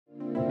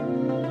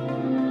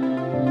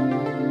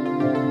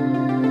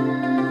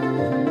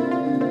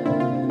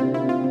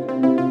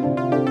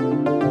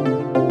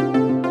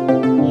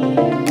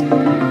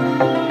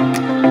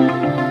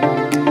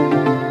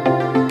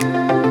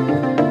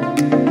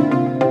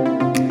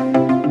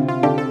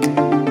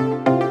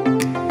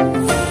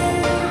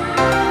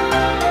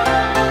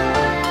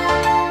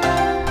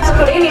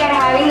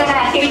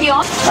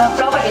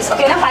Properties.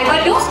 Okay, now fiber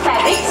to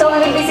fabric. So we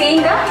will be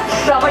seeing the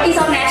properties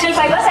of natural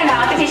fibers and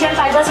artificial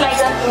fibers like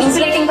the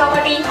insulating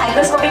property,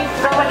 hygroscopic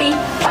property,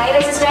 fire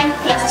resistant,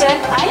 luster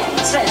and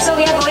strength. So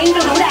we are going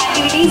to do the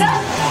activities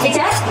which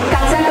are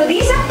concerned to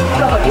these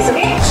properties.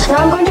 Okay.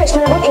 Now I'm going to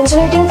explain about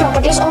insulating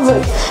properties of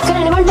wool. Can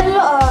anyone tell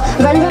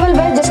when we will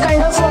wear this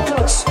kind of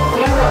clothes?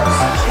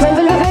 When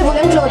will we wear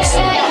woolen clothes?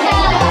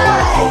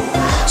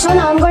 So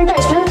now I'm going to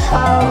explain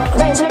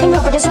the insulating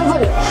properties of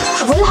wool.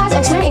 Wool has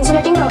excellent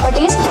insulating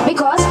properties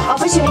because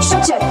of its unique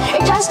structure.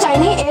 It has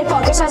tiny air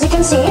pockets, as you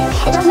can see.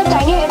 It has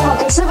tiny air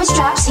pockets which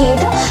traps heat,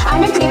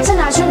 and it creates a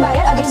natural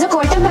barrier against the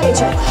cold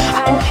temperature.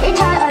 And it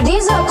has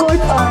these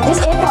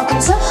air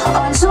pockets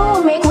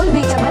also make wool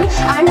breathable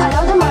and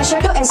allow the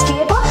moisture to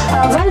escape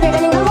while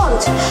retaining the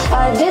warmth.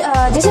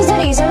 This is the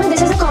reason.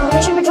 This is a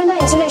combination between the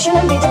insulation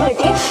and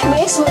breathability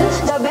makes wool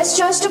the best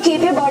choice to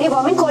keep your body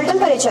warm in cold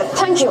temperature.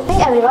 Thank you.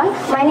 Hey everyone,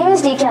 my name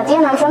is Kakatiya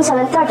and I'm from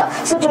 7th Tata.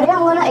 So today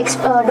I'm going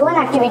to do an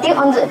activity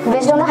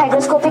based on the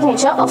hygroscopic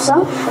nature of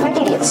some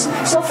materials.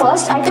 So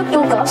first I took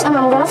 2 cups and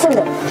I'm going to fill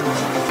them.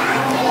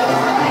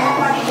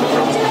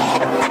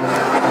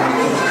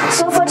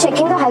 So for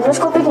checking the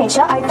hygroscopic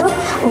nature, I took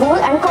wool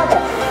and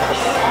cotton.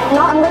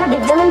 Now I'm going to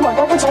dip them in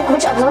water to check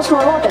which absorbs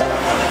more water.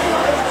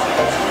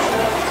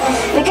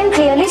 We can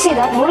clearly see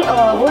that wool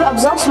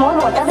absorbs more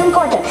water than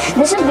cotton.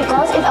 This is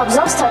because it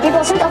absorbs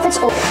 30% of its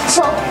own.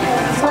 So,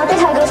 what is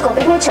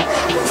hygroscopic nature?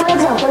 For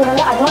example, when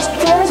the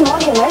atmosphere is more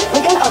humid,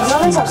 we can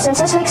absorb in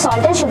substances like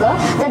salt and sugar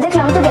that they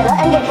clump together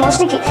and get more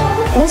sticky.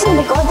 This is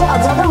because they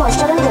absorb the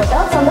moisture and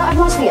water from the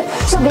atmosphere.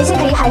 So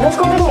basically,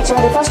 hygroscopic nature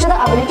refers to the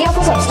ability of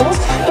a substance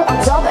to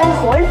absorb and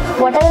hold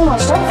water and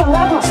moisture from the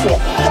atmosphere.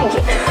 Thank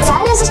you.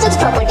 Fire resistance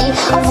property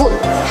of wool.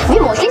 We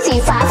mostly see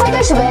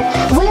firefighters wear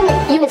woolen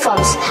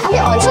uniforms, and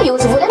they also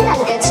use woolen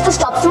blankets to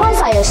stop small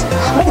fires.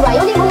 But why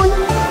only wool?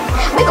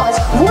 Because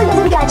wool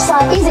doesn't catch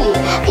fire easily.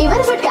 Even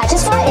if it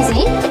catches fire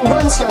easily, it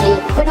burns slowly.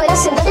 But whereas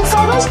synthetic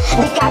fibers,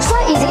 they catch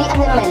fire easily and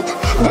they melt.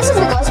 This is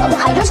because of the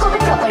hygroscopic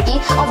property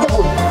of the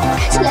wool.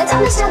 So let's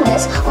understand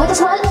this with a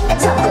small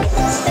example.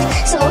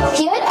 So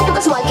here I took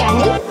a small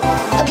candle,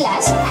 a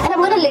glass, and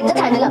I'm going to lit the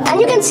candle up. And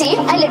you can see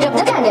I lit up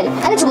the candle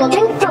and it's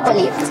working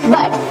properly.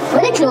 But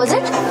when I close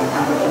it,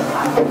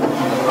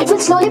 it will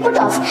slowly put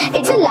off.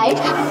 It will light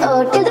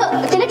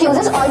till it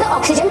uses all the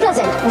oxygen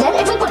present. Then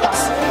it will put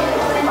off.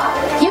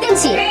 You can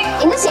see,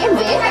 in the same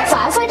way,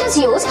 firefighters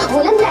use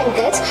woolen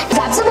blankets,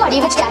 wraps the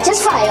body which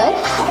catches fire,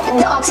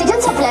 the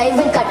oxygen supply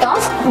will cut off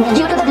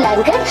due to the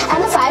blanket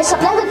and the fire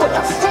supply will put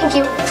off. Thank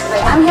you.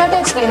 I'm here to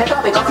explain the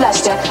topic of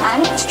luster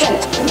and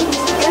strength.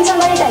 Can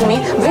somebody tell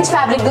me which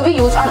fabric do we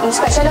use on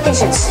special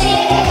occasions?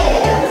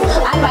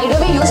 And why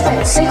do we use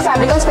silk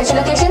fabric on special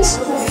occasions?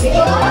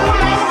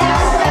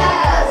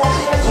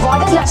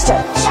 What is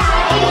luster?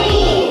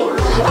 Shiny.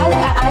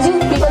 As you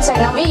people said,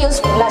 now we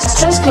use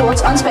lustrous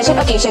clothes on special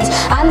occasions,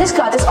 and this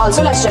cloth is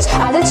also lustrous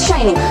as it's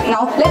shining.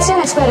 Now let's do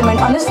an experiment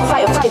on this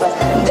fiber.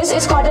 This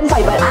is cotton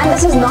fiber and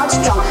this is not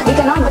strong. We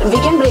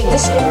can break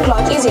this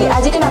cloth easily.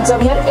 As you can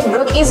observe here, it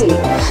broke easily.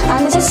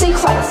 And this is silk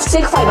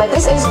fiber.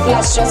 This is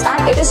lustrous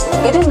and it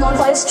is known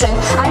for its strength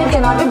and it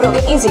cannot be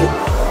broken easily.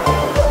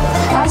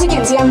 As you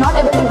can see, I'm not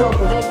able to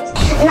break this.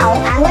 Now,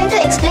 I am going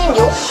to explain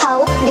you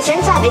how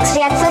different fabrics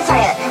react for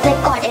fire, like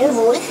cotton,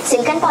 wool,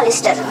 silk and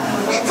polyester.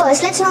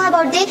 First, let's know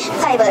about the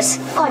fibers.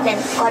 Cotton.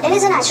 Cotton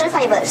is a natural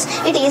fibers.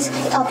 It is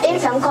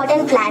obtained from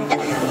cotton plant.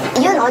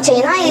 You know,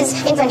 China is,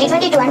 in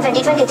 2022 and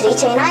 2023,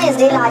 China is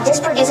the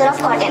largest producer of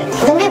cotton.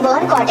 When we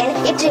burn cotton,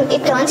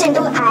 it turns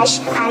into ash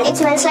and it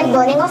smells like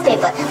burning of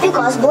paper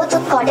because both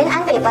cotton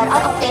and paper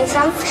are obtained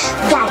from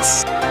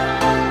plants.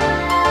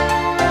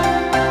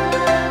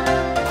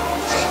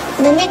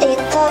 When we take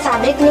the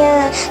fabric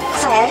near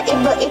fire,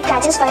 it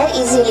catches fire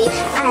easily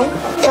and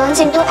turns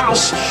into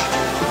ash,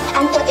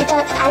 and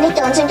it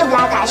turns into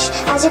black ash,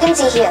 as you can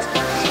see here.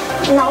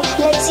 Now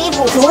let's see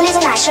wool. Wool is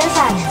a natural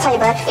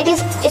fiber. It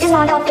is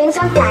not obtained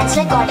from plants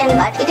like cotton,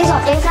 but it is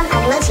obtained from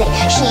animals like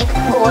sheep,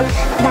 goat,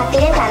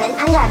 bacterial camel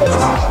and rabbits.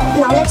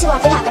 Now let's see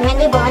what will happen when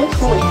we burn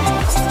wool.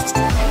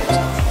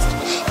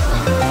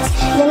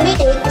 When we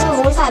take the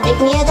wool fabric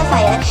near the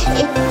fire,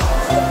 it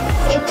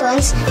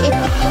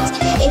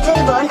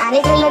will burn and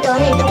it will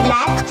turn into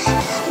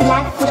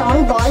black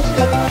round ball,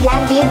 like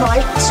black bead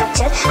ball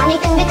structure, and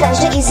it can be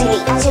crushed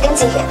easily, as you can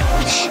see here.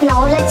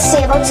 Now let's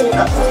say about silk.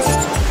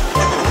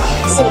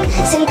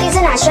 Silk is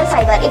a natural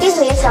fiber. It is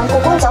made from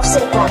cocoons of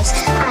silkworms,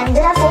 and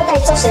there are 4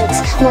 types of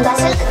silks: Muga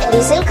silk,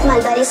 eri silk,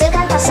 mulberry silk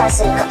and tassa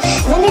silk.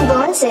 When we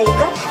burn silk,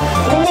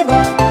 when we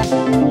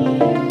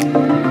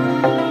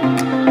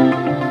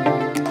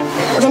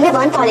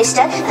burn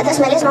polyester, the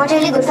smell is not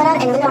really good for our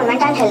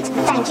environment and health.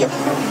 Thank you.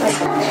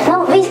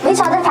 Now, which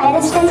are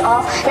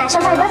of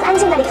natural fibers and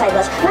synthetic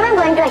fibers. Now I'm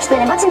going to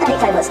explain about synthetic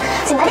fibers.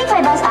 Synthetic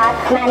fibers are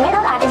man-made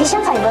or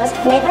artificial fibers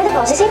made by the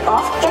processing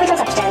of chemical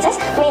substances,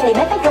 mainly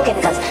by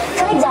petrochemicals.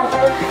 For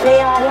example,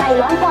 rayon,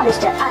 nylon,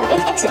 polyester,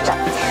 arctic, etc.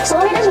 So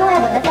let us know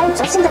about the types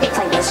of synthetic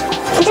fibers.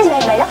 It is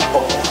made by the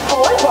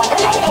coal, water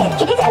and air.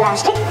 It is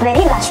elastic,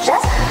 very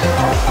lustrous,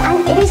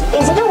 and it is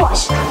easy to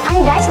wash,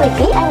 and it dries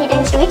quickly and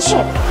retains to its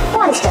shape.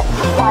 Polyester.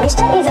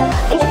 Polyester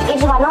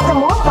is one of the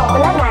most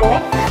popular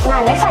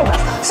man-made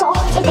fibers. So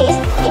it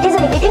is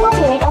a repeating of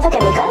unit of a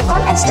chemical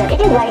called ester.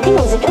 It is widely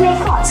used to make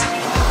cloths.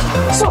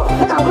 So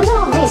the conclusion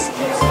of this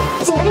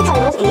synthetic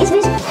fibers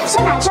is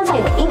natural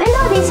fiber. Even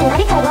though these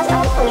synthetic fibers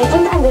are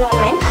polluting the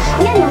environment,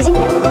 we are using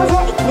them because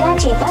they are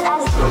cheaper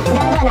than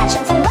the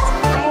natural fibers.